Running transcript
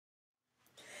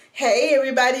Hey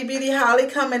everybody, Beauty Holly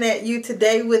coming at you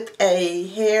today with a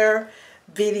hair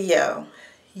video.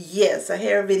 Yes, a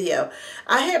hair video.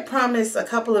 I had promised a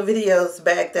couple of videos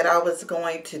back that I was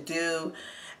going to do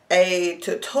a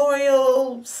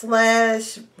tutorial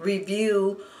slash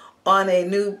review on a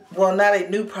new, well, not a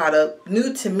new product,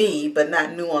 new to me, but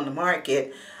not new on the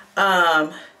market,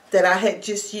 that I had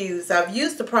just used. I've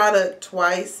used the product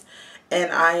twice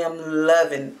and I am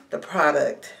loving the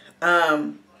product.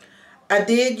 I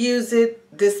did use it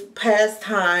this past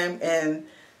time, and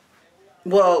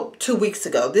well, 2 weeks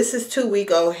ago. This is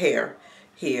 2-week-old hair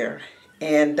here,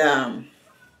 and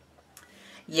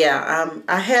yeah,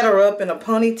 I had her up in a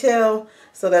ponytail,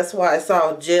 so that's why it's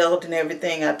all gelled and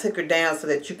everything. I took her down so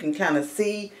that you can kind of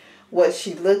see what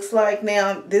she looks like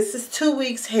now. This is 2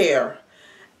 weeks hair,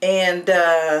 and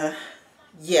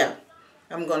yeah,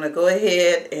 I'm gonna go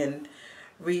ahead and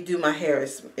redo my hair.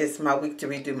 It's my week to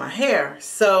redo my hair,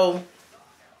 so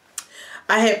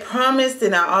I had promised,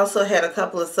 and I also had a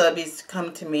couple of subbies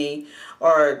come to me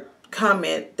or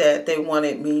comment that they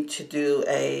wanted me to do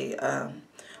a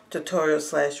tutorial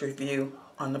slash review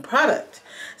on the product.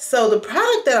 So the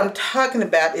product that I'm talking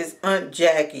about is Aunt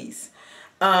Jackie's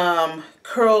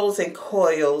Curls and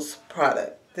Coils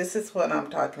product. This is what I'm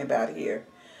talking about here.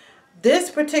 This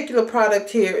particular product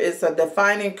here is a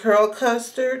defining curl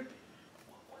custard.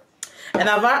 And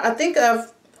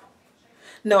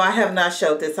no, I have not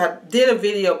showed this. I did a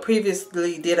video,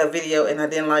 previously did a video, and I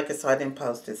didn't like it, so I didn't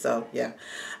post it. So, yeah.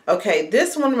 Okay,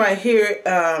 this one right here,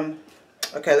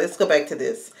 okay, let's go back to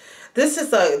this. This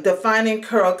is a defining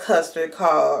curl custard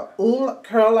called Ooh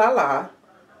Curl La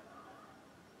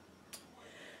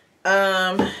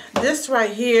La. This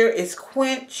right here is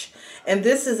Quench, and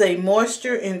this is a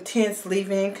moisture intense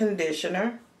leave-in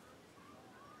conditioner.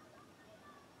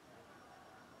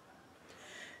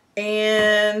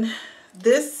 And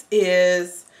this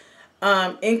is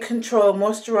In Control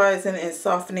Moisturizing and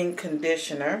Softening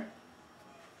Conditioner.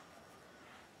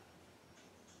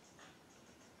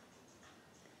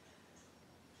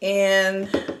 And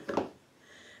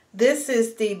this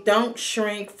is the Don't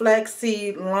Shrink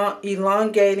Flaxseed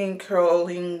Elongating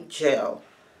Curling Gel.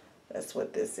 That's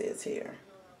what this is here.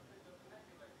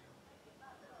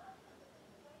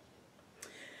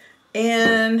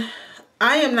 And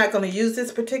I am not going to use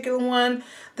this particular one.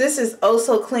 This is Oh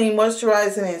So Clean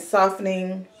Moisturizing and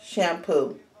Softening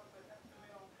Shampoo.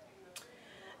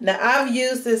 Now, I've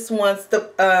used this once. The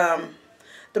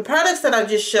products that I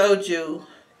just showed you,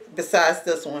 besides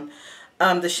this one,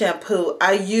 the shampoo,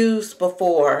 I used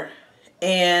before.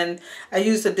 And I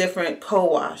used a different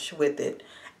co-wash with it.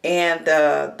 And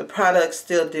the product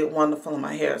still did wonderful in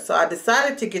my hair. So I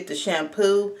decided to get the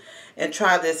shampoo and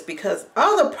try this because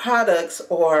all the products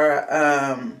are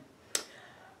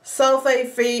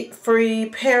sulfate free,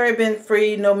 paraben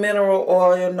free, no mineral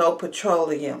oil, no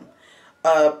petroleum,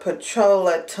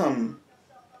 petrolatum.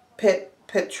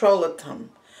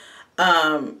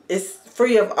 It's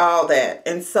free of all that,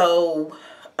 and so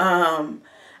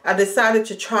I decided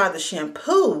to try the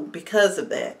shampoo because of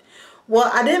that. Well,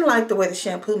 I didn't like the way the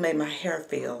shampoo made my hair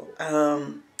feel.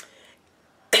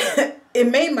 It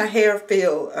made my hair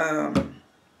feel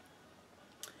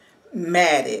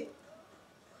matted.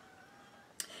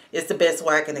 It's the best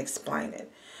way I can explain it.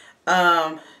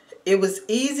 It was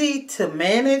easy to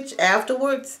manage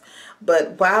afterwards,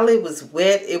 but while it was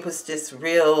wet, it was just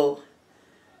real.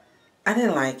 I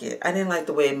didn't like it. I didn't like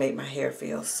the way it made my hair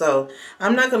feel. So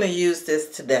I'm not going to use this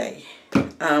today.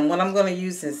 What I'm going to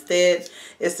use instead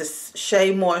is the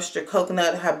Shea Moisture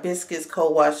Coconut Hibiscus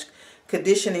Co-Wash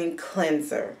Conditioning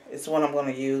Cleanser. It's what I'm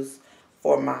going to use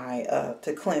for my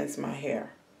to cleanse my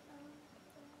hair.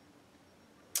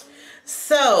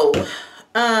 So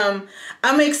I'm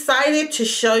excited to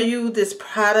show you this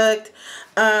product.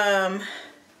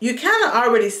 You kind of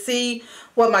already see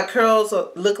what my curls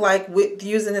look like with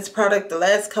using this product. The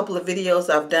last couple of videos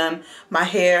I've done, my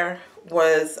hair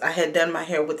was, I had done my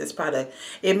hair with this product.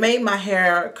 It made my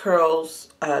hair curls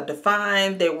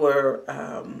defined. They were,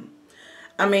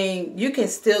 I mean, you can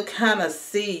still kind of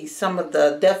see some of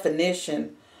the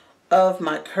definition of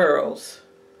my curls.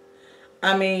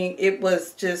 I mean, it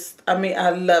was just, I mean, I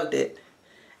loved it.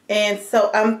 And so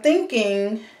I'm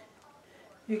thinking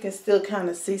you can still kind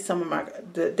of see some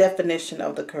of the definition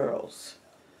of the curls.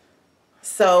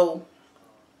 So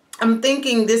I'm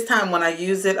thinking this time when I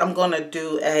use it, I'm going to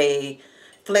do a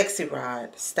flexi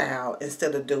rod style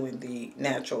instead of doing the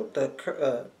natural,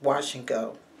 the wash and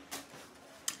go.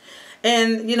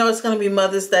 And, you know, it's going to be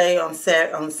Mother's Day on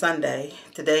Sunday.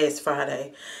 Today is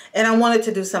Friday. And I wanted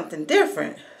to do something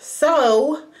different.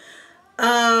 So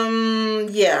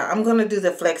Yeah, I'm gonna do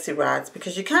the flexi rods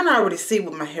because you kind of already see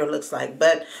what my hair looks like,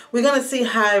 but we're gonna see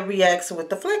how it reacts with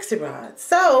the flexi rods.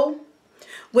 So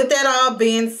with that all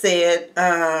being said,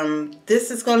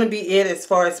 this is going to be it as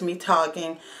far as me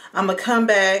talking. I'm going to come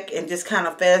back and just kind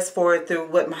of fast forward through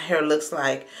what my hair looks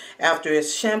like after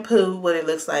it's shampooed, what it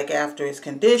looks like after it's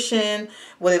conditioned,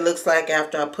 what it looks like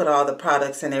after I put all the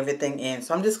products and everything in.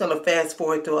 So I'm just going to fast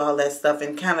forward through all that stuff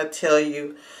and kind of tell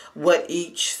you what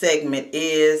each segment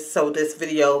is so this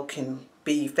video can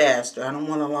be faster. I don't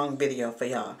want a long video for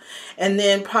y'all. And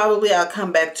then probably I'll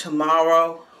come back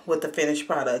tomorrow with the finished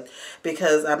product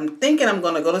because I'm thinking I'm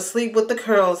going to go to sleep with the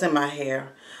curls in my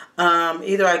hair.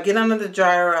 Either I get under the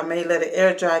dryer, I may let it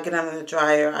air dry, get under the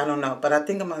dryer, I don't know. But I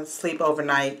think I'm going to sleep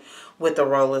overnight with the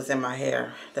rollers in my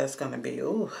hair. That's going to be,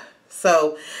 ooh.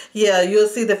 So, yeah, you'll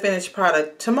see the finished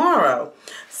product tomorrow.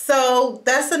 So,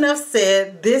 that's enough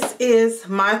said. This is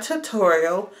my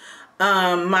tutorial,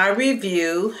 my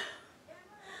review.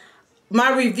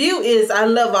 My review is I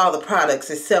love all the products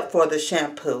except for the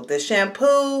shampoo. The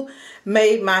shampoo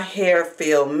made my hair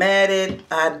feel matted.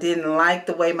 I didn't like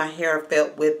the way my hair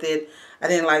felt with it. I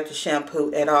didn't like the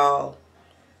shampoo at all.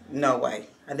 No way.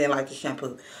 I didn't like the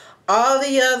shampoo. All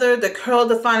the other, the curl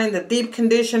defining, the deep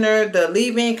conditioner, the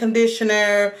leave-in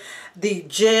conditioner, the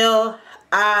gel,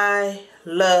 I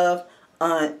love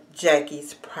Aunt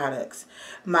Jackie's products.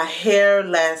 My hair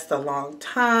lasts a long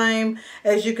time.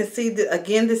 As you can see,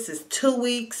 again, this is 2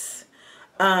 weeks.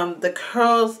 The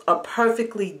curls are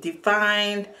perfectly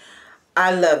defined.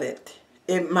 I love it.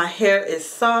 My hair is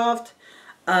soft.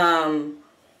 I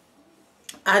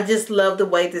just love the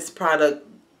way this product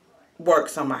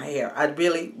works on my hair. I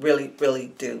really, really,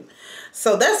 really do.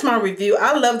 So that's my review.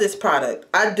 I love this product.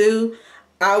 I do.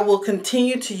 I will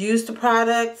continue to use the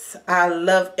products. I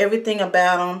love everything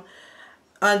about them.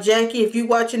 Jackie, if you're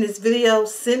watching this video,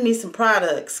 send me some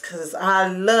products because I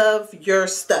love your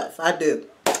stuff. I do.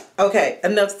 Okay,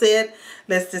 enough said.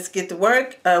 Let's just get to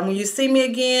work. When you see me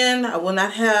again, I will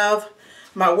not have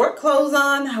my work clothes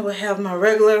on. I will have my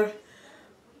regular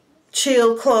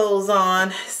chill clothes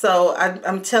on. So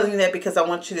I'm telling you that because I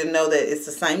want you to know that it's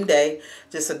the same day,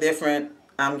 just a different,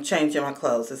 I'm changing my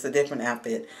clothes. It's a different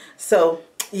outfit. So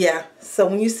yeah, so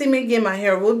when you see me again, my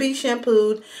hair will be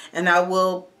shampooed and I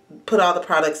will put all the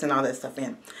products and all that stuff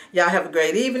in. Y'all have a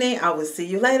great evening. I will see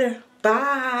you later.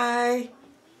 Bye.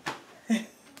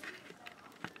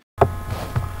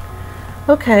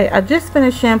 Okay, I just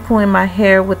finished shampooing my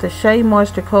hair with the Shea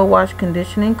Moisture Co-Wash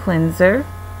Conditioning Cleanser.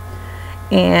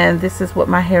 And this is what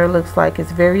my hair looks like.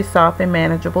 It's very soft and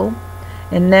manageable.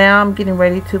 And now I'm getting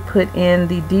ready to put in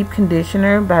the deep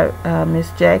conditioner by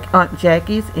Aunt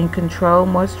Jackie's In Control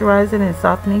Moisturizing and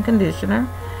Softening Conditioner.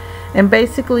 And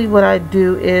basically what I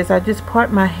do is I just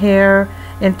part my hair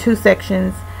in 2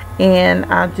 sections and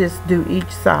I just do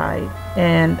each side.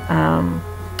 And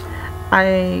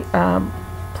I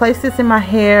place this in my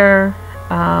hair,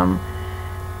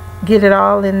 get it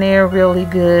all in there really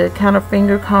good, kind of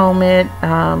finger comb it,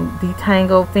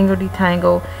 finger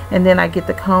detangle, and then I get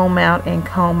the comb out and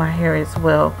comb my hair as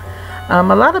well. A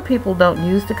lot of people don't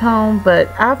use the comb, but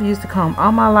I've used the comb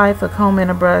all my life, a comb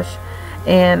and a brush,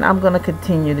 and I'm going to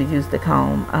continue to use the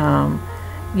comb.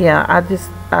 Yeah, I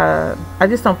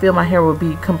just don't feel my hair would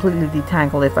be completely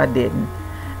detangled if I didn't.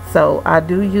 So I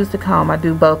do use the comb. I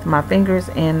do both my fingers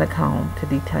and the comb to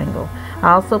detangle.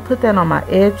 I also put that on my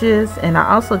edges, and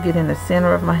I also get in the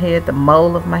center of my head, the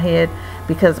mole of my head,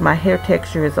 because my hair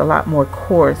texture is a lot more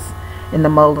coarse in the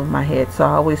mole of my head. So I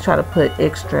always try to put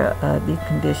extra deep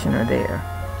conditioner there.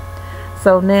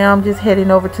 So now I'm just heading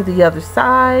over to the other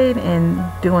side and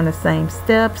doing the same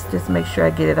steps. Just make sure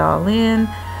I get it all in.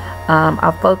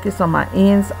 I focus on my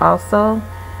ends also,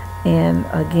 and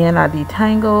again I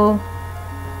detangle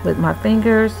with my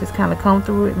fingers, just kind of comb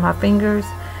through with my fingers,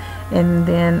 and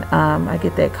then I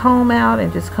get that comb out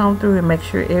and just comb through and make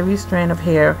sure every strand of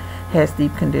hair has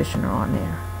deep conditioner on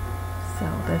there. So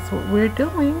that's what we're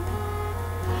doing.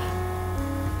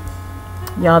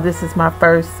 Y'all, this is my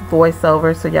first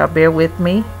voiceover, so y'all bear with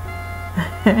me.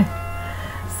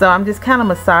 So I'm just kind of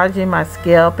massaging my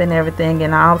scalp and everything,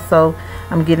 and also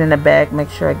I'm getting the back,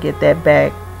 make sure I get that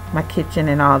back, my kitchen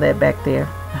and all that back there.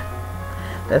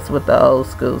 That's what the old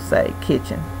school say,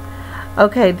 kitchen.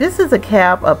 Okay, this is a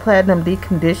cap, a platinum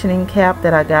deconditioning cap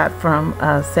that I got from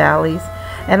Sally's,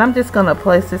 and I'm just going to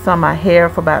place this on my hair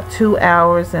for about 2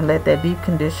 hours and let that deep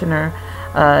conditioner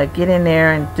get in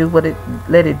there and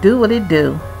let it do what it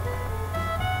do.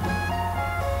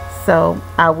 So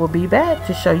I will be back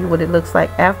to show you what it looks like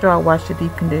after I wash the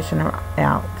deep conditioner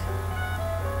out.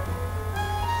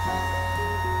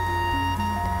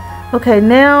 Okay,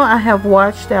 now I have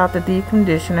washed out the deep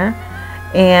conditioner,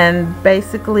 and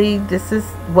basically this is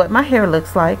what my hair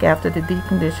looks like after the deep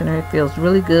conditioner. It feels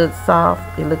really good,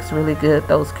 soft. It looks really good.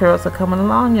 Those curls are coming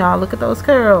along, y'all. Look at those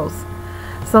curls.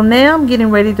 So now I'm getting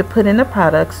ready to put in the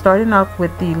product, starting off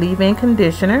with the leave-in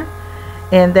conditioner,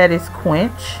 and that is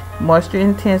Quench Moisture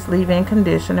Intense Leave-In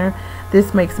Conditioner.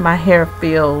 This makes my hair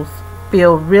feel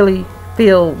really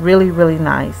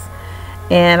nice.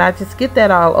 And I just get that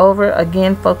all over,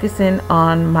 again focusing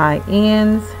on my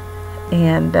ends.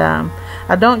 And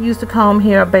I don't use the comb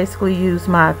here. I basically use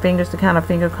my fingers to kind of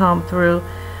finger comb through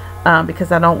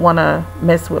because I don't want to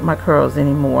mess with my curls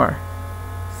anymore.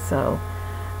 So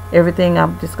everything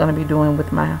I'm just going to be doing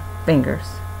with my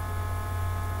fingers.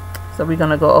 So we're going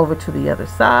to go over to the other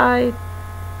side.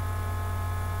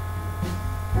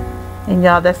 And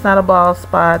y'all, that's not a bald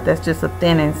spot, that's just a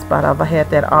thinning spot. I've had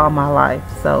that all my life.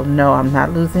 So no, I'm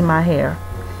not losing my hair.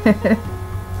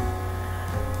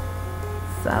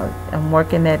 So I'm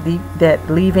working that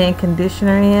leave-in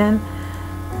conditioner in.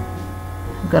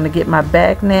 I'm gonna get my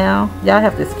back now. Y'all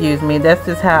have to excuse me, that's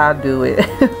just how I do it.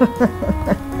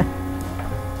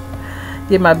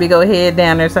 Get my big old head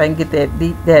down there so I can get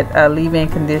that leave-in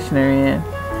conditioner in.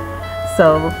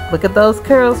 So look at those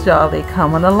curls, y'all, they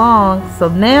coming along. So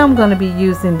now I'm going to be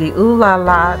using the Ooh La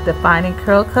La Defining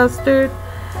Curl Custard,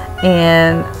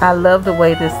 and I love the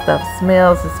way this stuff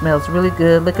smells. It smells really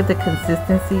good. Look at the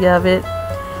consistency of it.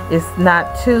 It's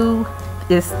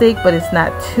thick, but it's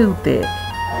not too thick.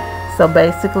 So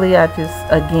basically I just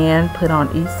again put on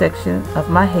each section of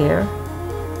my hair,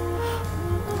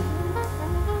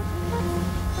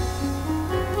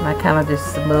 and I kind of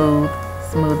just smooth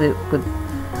it with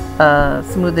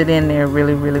smooth it in there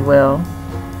really well.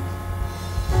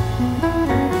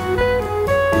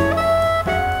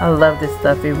 I love this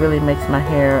stuff. It really makes my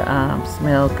hair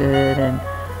smell good, and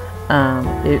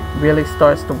it really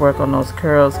starts to work on those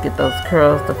curls, get those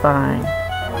curls defined.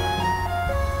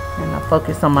 And I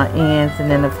focus on my ends, and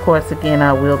then of course again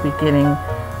I will be getting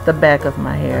the back of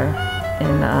my hair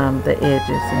and the edges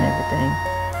and everything.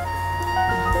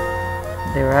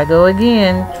 There I go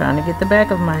again, trying to get the back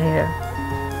of my hair.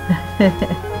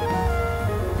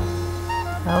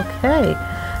 Okay,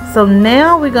 so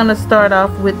now we're gonna start off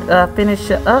with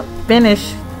finish up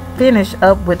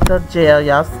with the gel,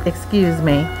 y'all. Excuse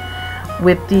me,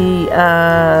 with the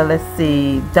let's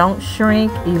see, Don't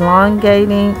Shrink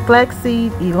Elongating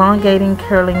Flaxseed Elongating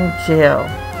Curling Gel.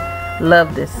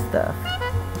 Love this stuff.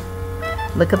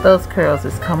 Look at those curls,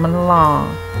 it's coming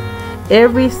along.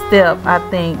 Every step I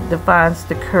think defines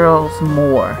the curls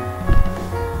more.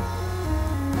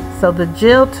 So the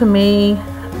gel to me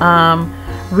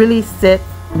really sets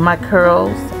my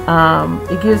curls.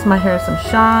 It gives my hair some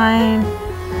shine,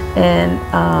 and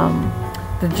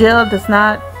the gel does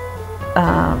not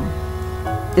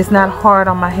it's not hard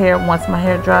on my hair. Once my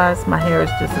hair dries, my hair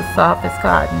is just as soft as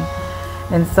cotton,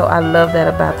 and so I love that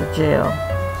about the gel.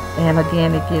 And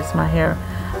again, it gives my hair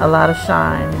a lot of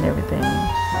shine and everything.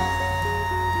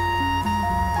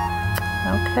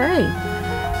 Okay,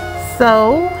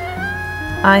 so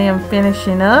I am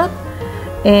finishing up,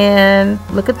 and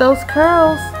look at those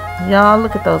curls, y'all.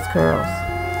 Look at those curls.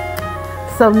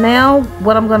 So now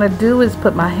what I'm gonna do is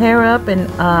put my hair up, and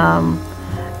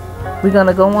we're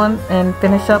gonna go on and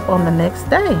finish up on the next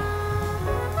day.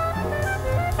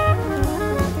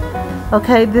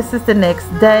 Okay, this is the next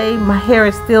day. My hair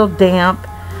is still damp.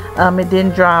 It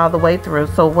didn't dry all the way through.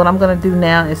 So what I'm gonna do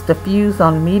now is diffuse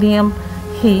on medium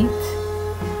heat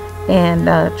and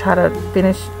try to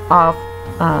finish off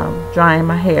drying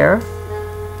my hair.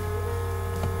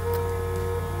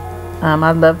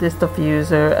 I love this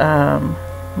diffuser.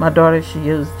 My daughter, she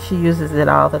uses it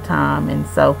all the time, and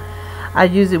so I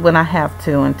use it when I have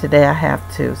to, and today I have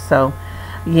to. So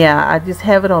yeah, I just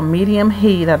have it on medium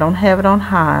heat. I don't have it on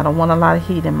high. I don't want a lot of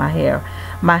heat in my hair.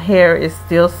 My hair is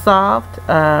still soft.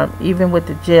 Even with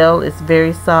the gel, it's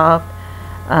very soft.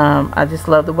 I just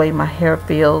love the way my hair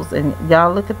feels. And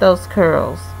y'all, look at those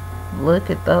curls. Look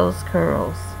at those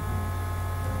curls.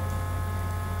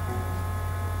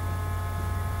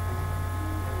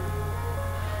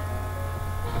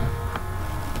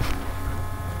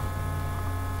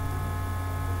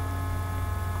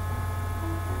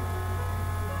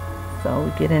 So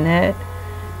we're getting it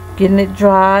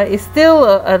dry. It's still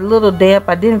a little damp.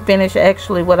 I didn't finish.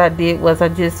 Actually, what I did was I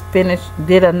just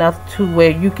did enough to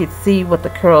where you could see what the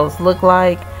curls look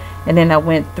like, and then I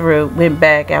went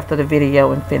back after the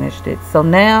video and finished it. So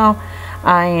now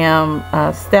I am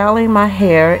styling my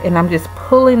hair, and I'm just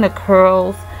pulling the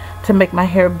curls to make my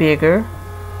hair bigger.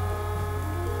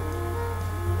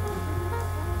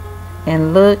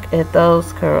 And look at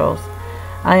those curls.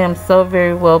 I am so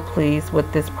very well pleased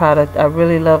with this product. I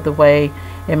really love the way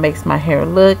it makes my hair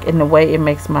look and the way it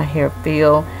makes my hair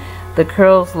feel. The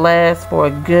curls last for a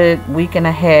good week and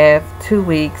a half, 2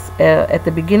 weeks. At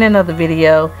the beginning of the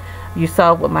video, you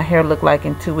saw what my hair looked like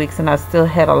in 2 weeks, and I still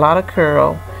had a lot of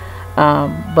curl,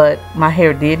 but my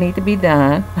hair did need to be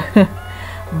done.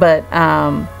 But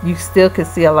you still could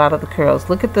see a lot of the curls.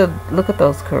 Look at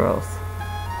those curls.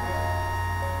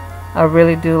 I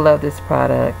really do love this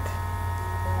product.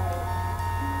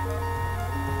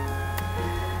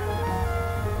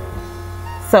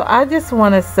 So I just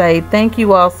want to say thank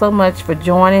you all so much for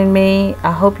joining me.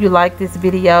 I hope you like this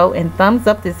video, and thumbs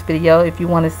up this video if you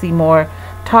want to see more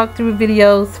talk through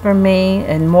videos from me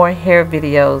and more hair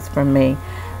videos from me.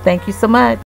 Thank you so much.